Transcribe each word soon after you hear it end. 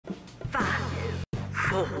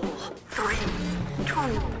4, 3, 2,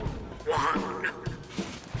 1.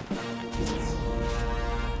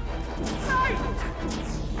 Fight!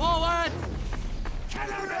 Forward!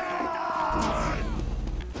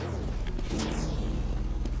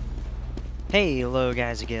 Hey, hello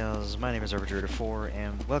guys and gals, my name is Arbitrator4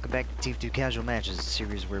 and welcome back to TF2 Casual Matches, a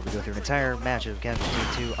series where we go through an entire match of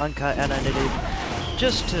Casual-TF2, uncut and unedited,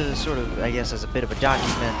 just to sort of, I guess, as a bit of a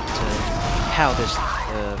document to how this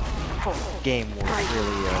game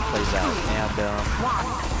really plays out, and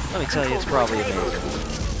let me tell you, it's probably amazing.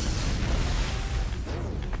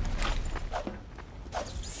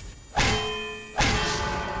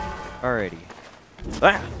 Alrighty.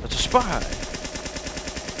 Ah! That's a spy!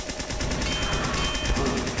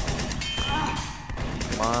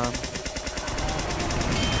 Come on.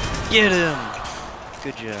 Get him!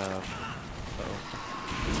 Good job. Uh-oh.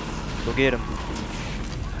 Go get him.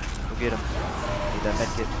 Go get him. Need that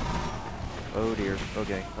medkit. Oh dear.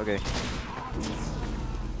 Okay, okay.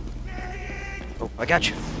 Oh, I got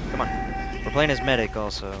you! Come on. We're playing as medic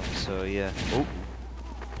also, so yeah. Oh.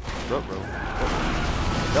 Ruh-roh.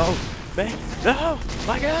 No! Man! No!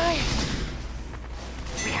 My guy!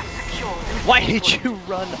 We have secured. Why did you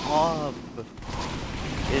run off?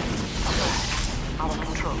 Our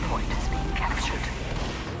control point is being captured.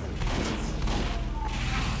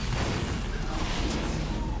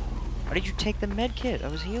 Why did you take the med kit? I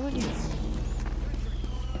was healing you.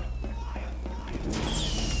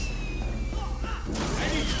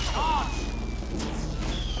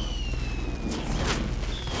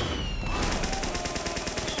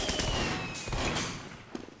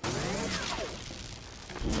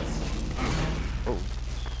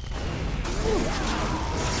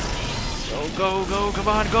 Go, go, come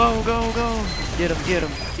on, go, go, go! Get him, get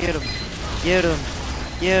him, get him, get him,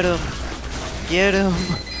 get him, get him!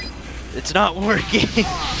 It's not working!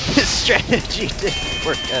 This strategy didn't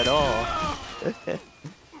work at all!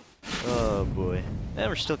 Oh boy. And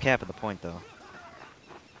we're still capping the point though.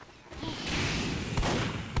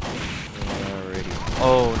 Alrighty.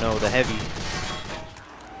 Oh no, the heavy.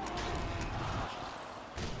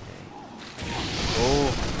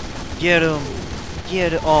 Oh, get him!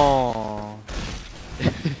 Get it! Oh.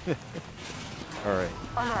 Alright.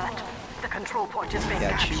 Alert! The control point is being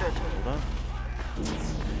Got you. captured. Hold on.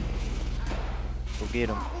 Go get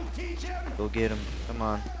him. Go get him. Come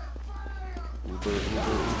on. Uber, Uber, Uber,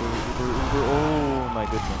 Uber, Uber. Oh my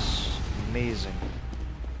goodness. Amazing.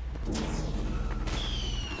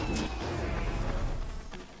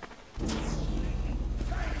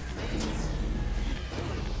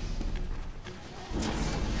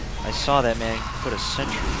 I saw that man put a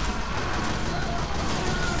sentry.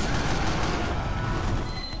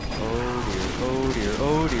 Oh dear, oh dear,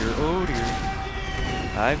 oh dear, oh dear.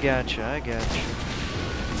 I gotcha, I gotcha.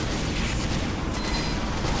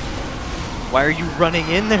 Why are you running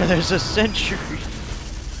in there? There's a sentry.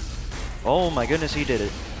 Oh my goodness, he did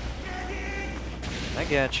it. I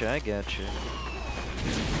gotcha, I gotcha.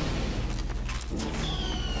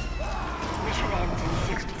 Mission ends in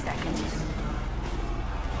 60 seconds.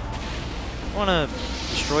 I wanna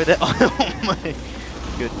destroy that. Oh my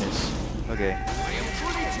goodness. Okay. I am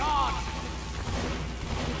fully charged!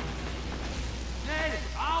 Ned,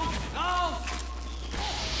 out! Out!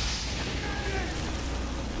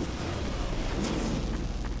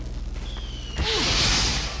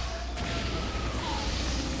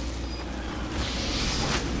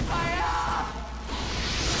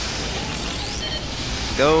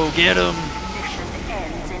 Go get him! Mission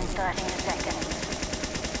ends in 30 seconds.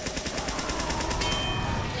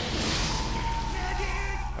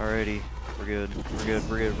 Alrighty. We're good. We're good.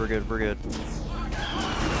 We're good. We're good. We're good.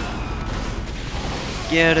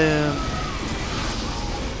 Get him!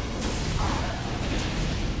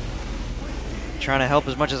 Trying to help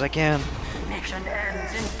as much as I can. Mission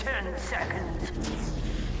ends in 10 seconds.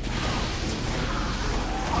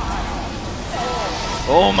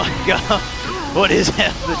 Oh my god! What is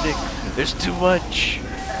happening? There's too much!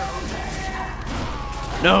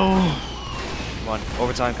 No! Come on,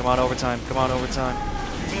 overtime, come on, overtime, come on, overtime.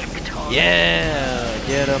 Victory. Yeah!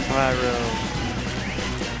 Get him, Pyro!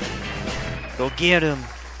 Go get him!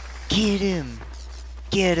 Get him!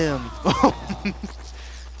 Get him!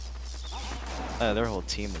 Their whole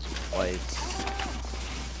team was wiped.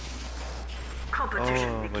 Competition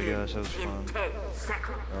Oh my begins gosh, that was in fun. 10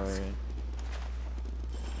 seconds. Alright.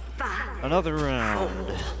 5, Another round.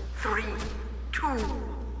 4, 3, 2, 1.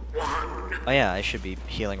 Oh yeah, I should be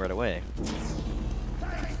healing right away.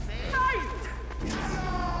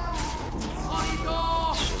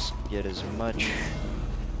 Let's just get as much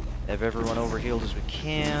of everyone overhealed as we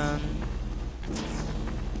can.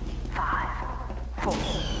 5, 4,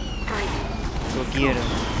 go get him.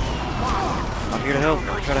 I'm here to help.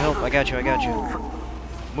 I'm trying to help. I got you. I got you.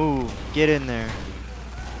 Move. Get in there.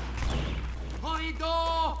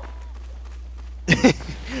 Corridor!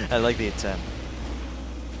 I like the attempt.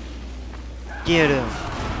 Get him.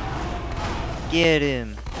 Get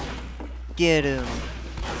him. Get him.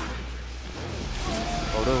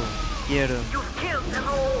 Oh no. Get him. You've killed them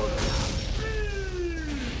all.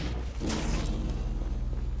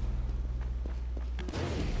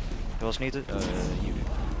 Who else needs it? You do.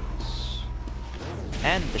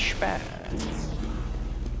 And the spad.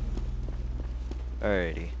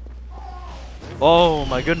 Alrighty. Oh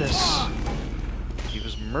my goodness. He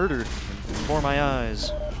was murdered before my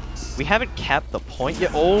eyes. We haven't capped the point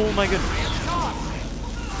yet. Oh my goodness.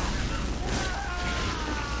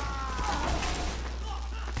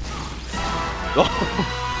 Oh,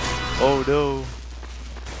 oh no.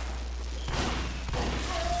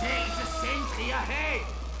 There is a sentry ahead!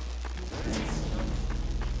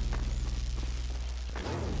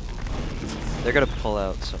 They're gonna pull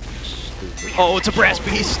out something stupid. Oh, it's a brass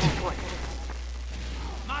beast!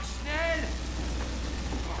 Mach schnell!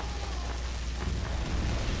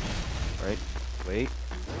 Right, wait.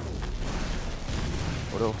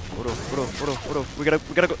 Odo, Odo, Odo, Odo, Odo. We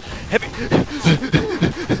gotta go. Heavy!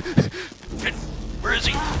 Where is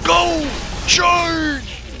he? Go!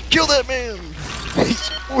 Charge! Kill that man!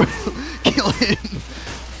 Kill him!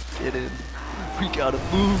 Get in. We gotta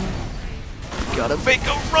move. We gotta make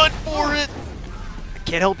a run for it! I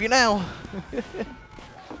can't help you now.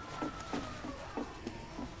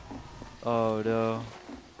 Oh no.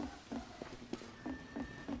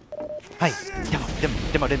 Hi!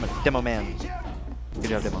 Demo man. Good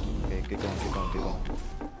job, Demo. Okay, good going.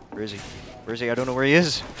 Where is he? Where is he? I don't know where he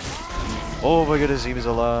is. Oh my goodness, he was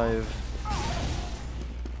alive.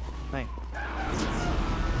 Hi.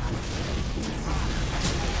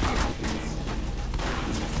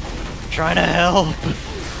 Trying to help.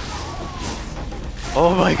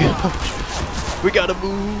 Oh my gosh. We gotta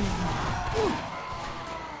move.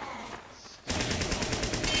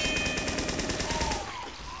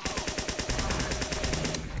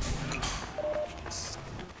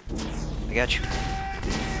 I got you.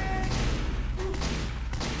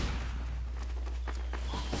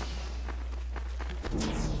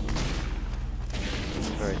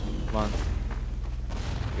 Alright, come on.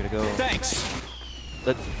 We gotta go. Thanks!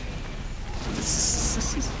 Let.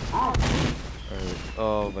 Alright,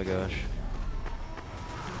 oh my gosh.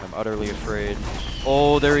 I'm utterly afraid.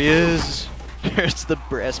 Oh, there he is! There's the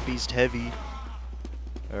brass beast heavy.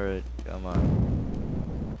 Alright, come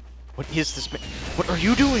on. What is this man? What are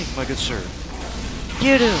you doing, my good sir?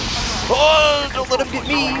 Get him! Oh, don't let him get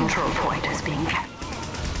me! Control point is being kept.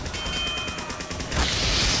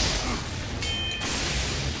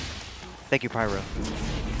 Thank you, Pyro.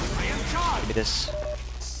 Give me this.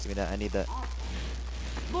 Give me that. I need that.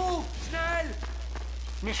 Move! Schnell!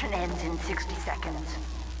 Mission ends in 60 seconds.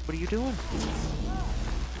 What are you doing?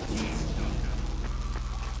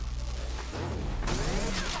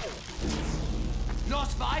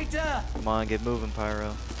 Los weiter! Come on, get moving,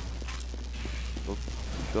 Pyro.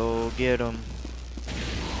 Go get him.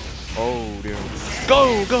 Oh, dear.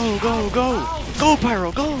 Go! Go,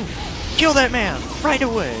 Pyro, go! Kill that man! Right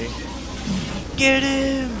away! Get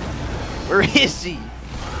him! Where is he?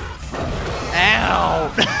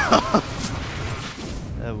 Ow!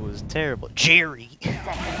 That was terrible. Jerry!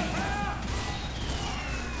 That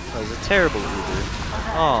was a terrible Uber.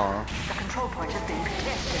 Aw. The control point has been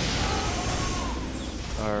contested.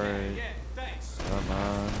 Alright. Come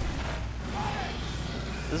on.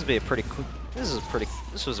 This would be a pretty quick. This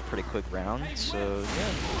was a pretty quick round, so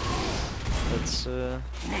yeah. Let's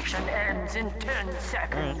Mission ends in 10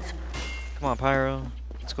 seconds. come on, Pyro.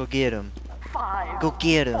 Let's go get him. 5, Go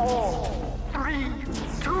get him. 4, 3,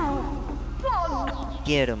 2, 1.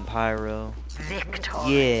 Get him, Pyro. Victor.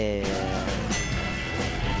 Yeah.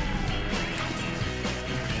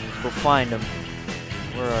 Go find him.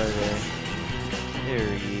 Where are they?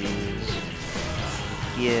 There he is.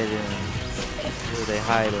 Get him. Where they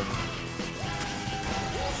hide him?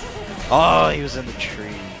 Oh, he was in the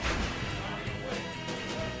tree.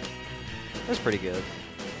 That's pretty good.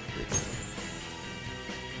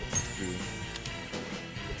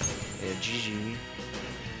 Yeah, GG.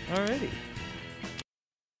 Alrighty.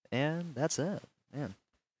 And that's it. Man.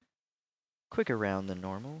 Quicker round than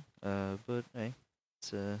normal. But hey,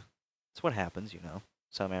 it's what happens, you know.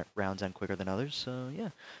 Some rounds end quicker than others, so yeah.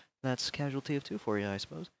 That's Casual-TF2 for you, I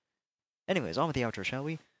suppose. Anyways, on with the outro, shall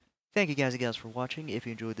we? Thank you guys and gals for watching. If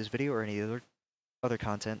you enjoyed this video or any other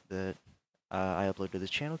content that I upload to this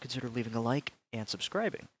channel, consider leaving a like and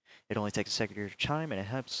subscribing. It only takes a second of your time and it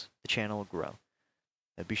helps the channel grow.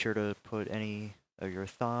 Be sure to put any of your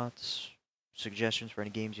thoughts, suggestions for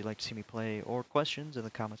any games you'd like to see me play, or questions in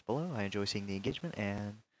the comments below. I enjoy seeing the engagement,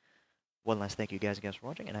 and one last thank you guys again for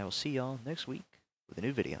watching, and I will see y'all next week with a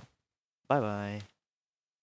new video. Bye-bye.